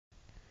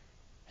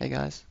Hey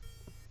guys,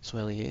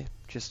 Swirly here,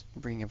 just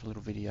bringing up a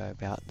little video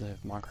about the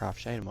Minecraft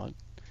shader mod.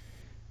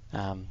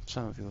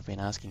 Some of you have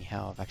been asking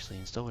how I've actually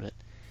installed it,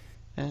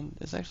 and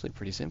it's actually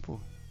pretty simple.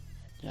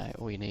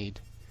 All you need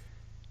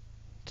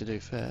to do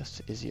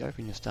first is you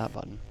open your start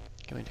button,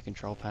 go into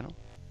control panel,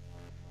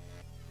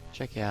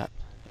 check out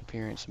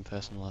appearance and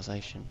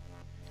personalization,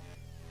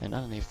 and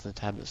underneath the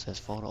tab that says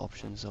folder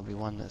options there'll be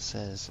one that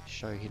says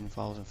show hidden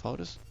files and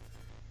folders.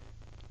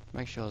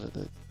 Make sure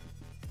that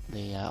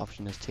the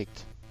option is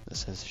ticked that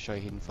says show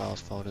hidden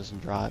files, folders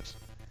and drives.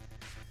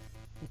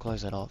 We'll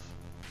close that off,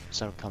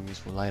 so it'll come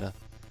useful later.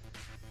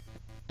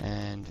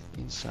 And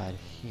inside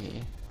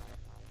here,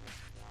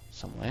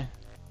 somewhere,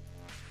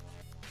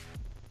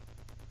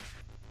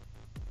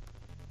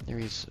 there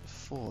is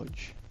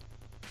Forge.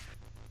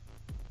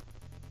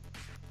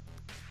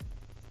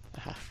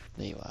 Aha,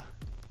 there you are.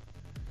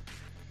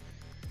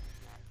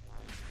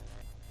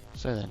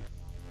 So then,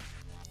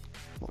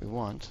 what we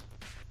want...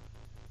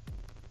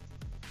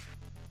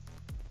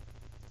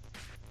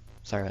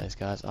 Sorry about this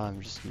guys, I'm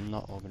just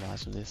not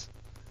organised with this.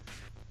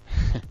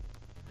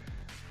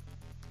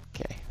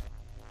 Okay.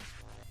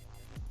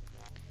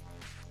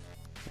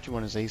 What you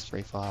want is these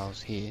three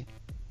files here.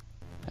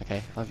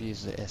 Okay, I've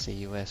used the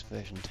SEUS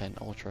version 10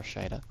 Ultra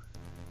shader,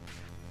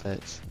 but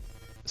it's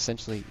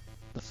essentially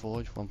the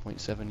Forge 1.7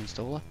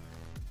 installer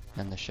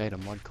and the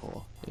shader mod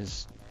core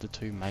is the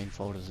two main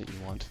folders that you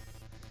want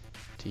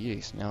to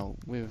use. Now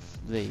with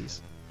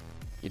these,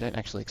 you don't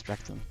actually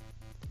extract them.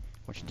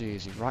 What you do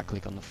is you right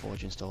click on the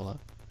Forge installer,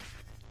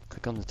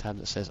 click on the tab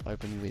that says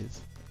open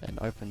with, and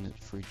open it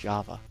through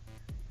Java.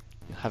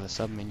 You'll have a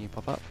sub menu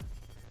pop up.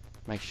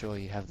 Make sure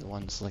you have the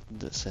one selected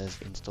that says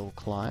install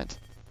client.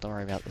 Don't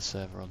worry about the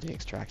server or the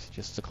extract,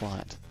 just the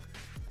client.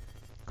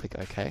 Click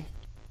OK.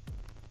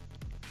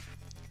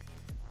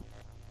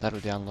 That'll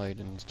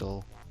download and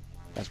install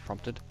as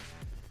prompted.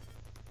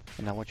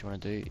 And now what you want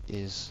to do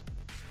is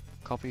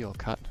copy or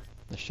cut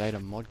the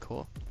shader mod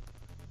core.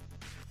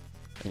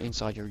 And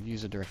inside your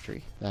user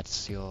directory,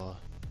 that's your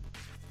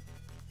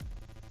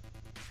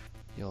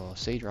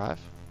C drive,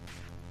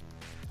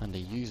 under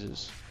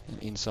users, and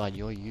inside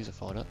your user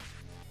folder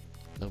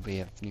there'll be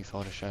a new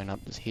folder showing up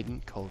that's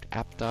hidden called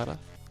app data.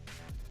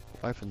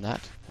 Open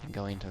that and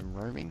go into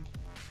roaming,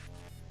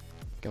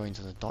 go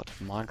into the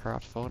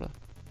 .minecraft folder,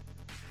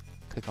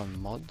 click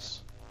on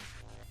mods,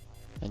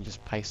 and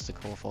just paste the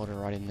core folder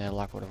right in there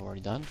like what I've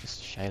already done,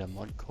 just shader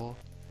mod core.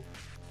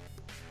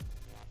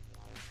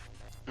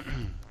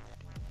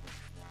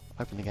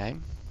 Open the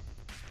game.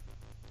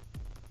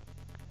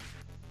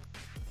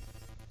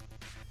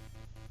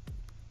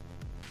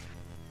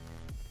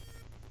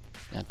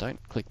 Now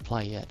don't click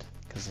play yet,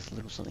 because there's a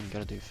little something you've got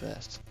to do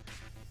first.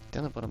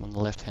 Down the bottom on the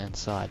left hand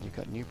side you've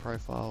got new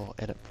profile or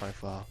edit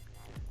profile.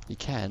 You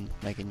can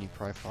make a new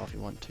profile if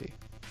you want to,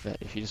 but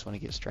if you just want to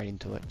get straight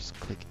into it, just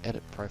click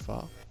edit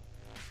profile.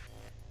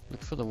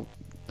 Look for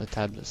the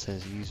tab that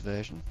says use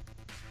version,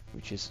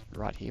 which is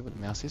right here where the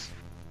mouse is.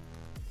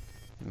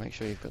 And make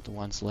sure you've got the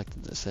one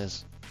selected that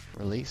says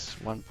release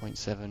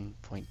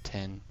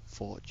 1.7.10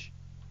 Forge.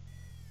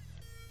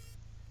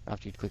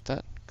 After you'd click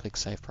that, click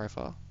save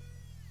profile.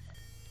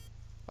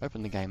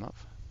 Open the game up.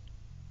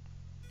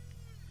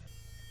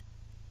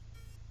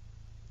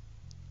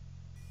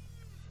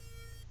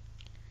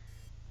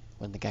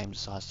 When the game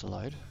decides to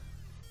load,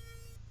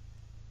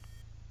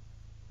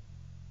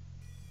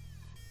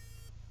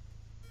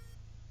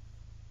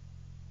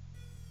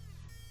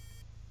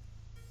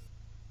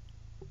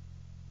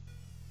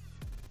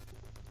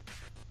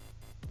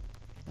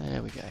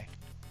 there we go.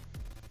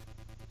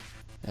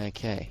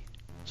 Okay,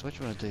 so what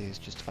you want to do is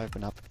just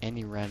open up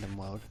any random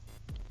world.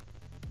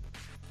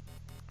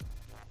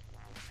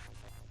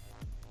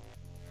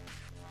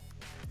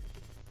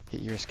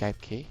 Hit your escape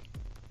key,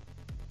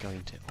 go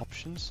into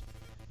options,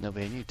 and there'll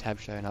be a new tab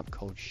showing up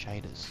called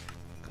shaders.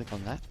 Click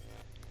on that.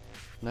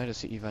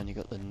 Notice that you've only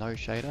got the no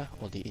shader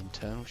or the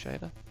internal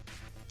shader.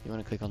 You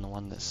want to click on the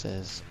one that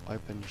says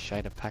open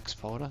shader packs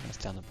folder, that's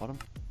down the bottom.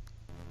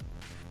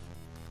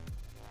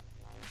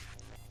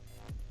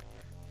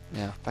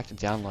 Now back to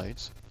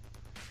downloads,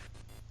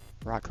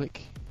 right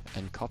click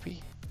and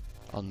copy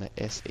on the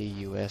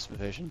SEUS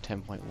version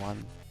 10.1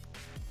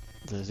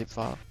 the zip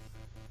file.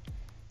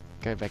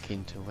 Go back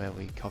into where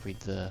we copied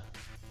the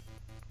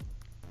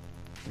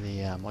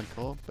mod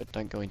core, but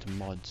don't go into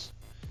mods.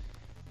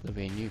 There'll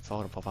be a new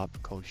folder pop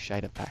up called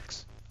shader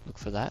packs. Look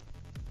for that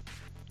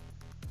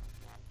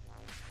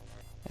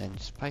and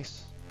just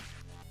paste.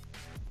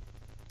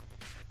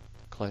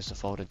 Close the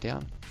folder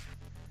down.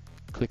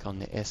 Click on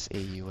the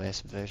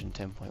SEUS version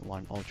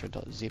 10.1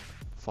 ultra.zip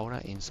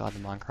folder inside the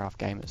Minecraft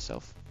game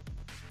itself.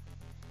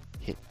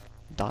 Hit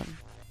done.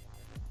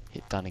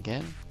 Hit done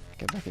again.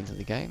 Go back into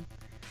the game.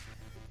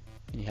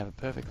 And you have a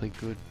perfectly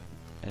good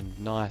and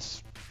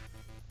nice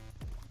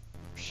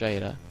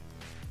shader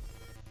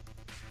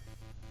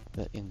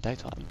that in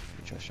daytime,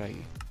 which I'll show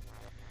you.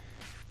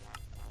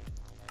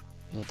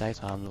 In the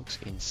daytime looks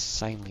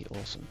insanely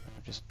awesome.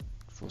 I'll just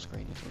full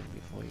screen this a little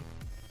bit for you.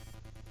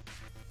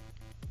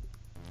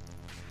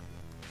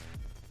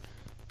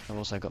 I've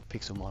also got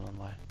Pixelmon on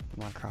my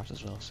Minecraft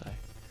as well, so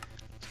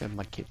let's go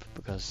Mudkip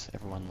because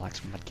everyone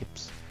likes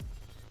Mudkips.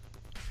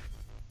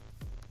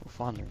 We'll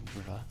find the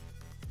river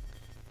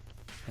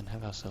and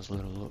have ourselves a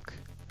little look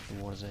at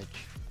the water's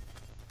edge.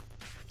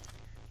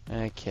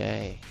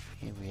 Okay,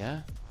 here we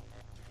are.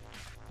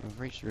 We've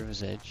reached the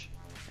river's edge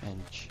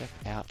and check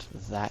out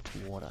that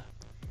water.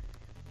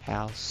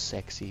 How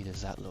sexy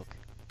does that look?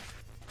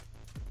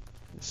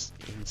 It's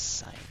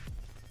insane.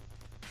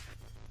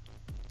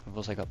 I've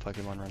also got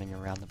Pokemon running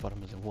around the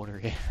bottom of the water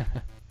here.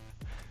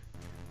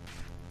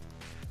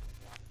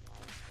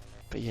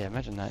 But yeah,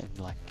 imagine that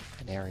in like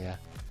an area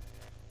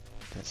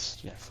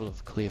that's, you know, full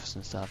of cliffs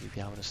and stuff. You'd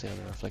be able to see all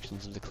the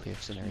reflections of the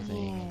cliffs and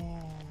everything.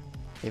 And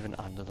even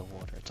under the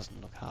water, it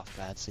doesn't look half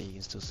bad, so you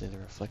can still see the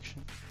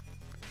reflection.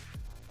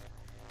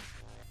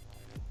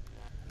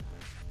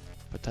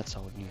 But that's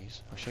old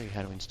news. I'll show you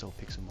how to install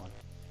Pixelmon.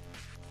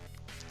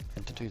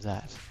 And to do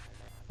that,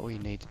 all you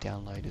need to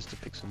download is the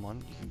Pixelmon.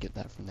 You can get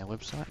that from their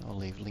website. I'll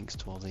leave links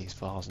to all these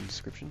files in the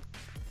description.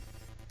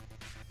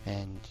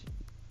 And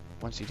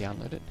once you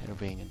download it, it'll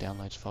be in your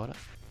downloads folder.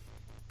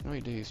 And all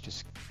you do is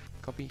just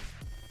copy,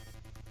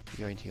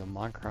 go into your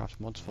Minecraft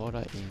mods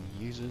folder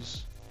in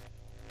users,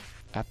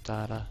 app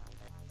data,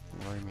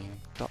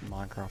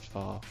 roaming.minecraft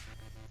file,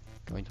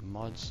 go into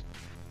mods,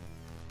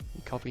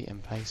 you copy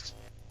and paste.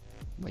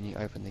 When you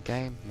open the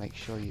game, make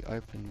sure you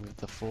open with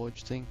the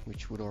Forge thing,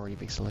 which would already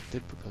be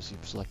selected because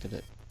you've selected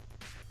it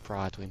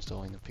prior to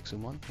installing the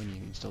Pixelmon when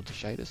you installed the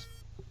shaders.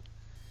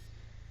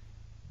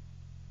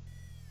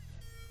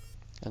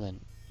 And then,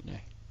 you know,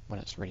 when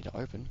it's ready to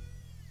open,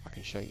 I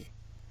can show you.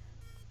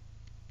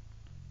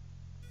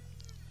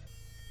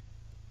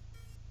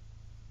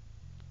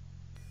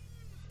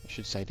 It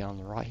should say down on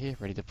the right here,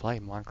 ready to play,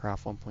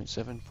 Minecraft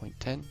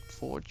 1.7.10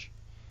 Forge.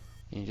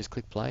 And you just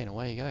click play and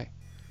away you go.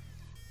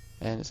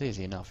 And it's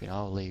easy enough, you know,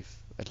 I'll leave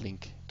a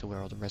link to where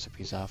all the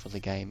recipes are for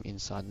the game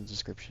inside the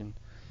description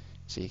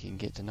so you can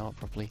get to know it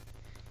properly.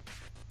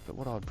 But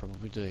what I would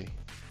probably do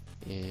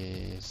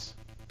is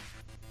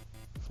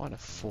find a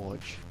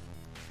forge.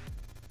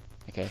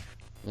 Okay, and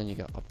then you've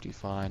got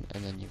Optifine,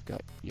 and then you've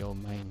got your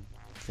main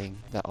thing.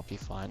 That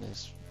Optifine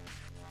is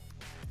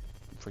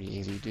pretty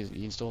easy.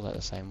 You install that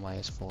the same way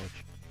as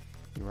Forge.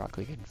 You right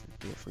click and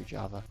do it through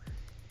Java.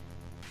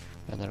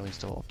 And that'll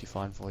install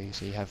Optifine for you,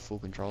 so you have full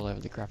control over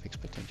the graphics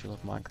potential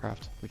of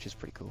Minecraft, which is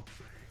pretty cool.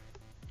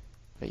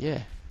 But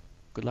yeah,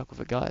 good luck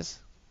with it, guys.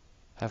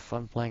 Have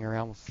fun playing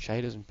around with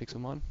shaders and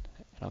Pixelmon,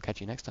 and I'll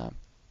catch you next time.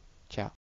 Ciao.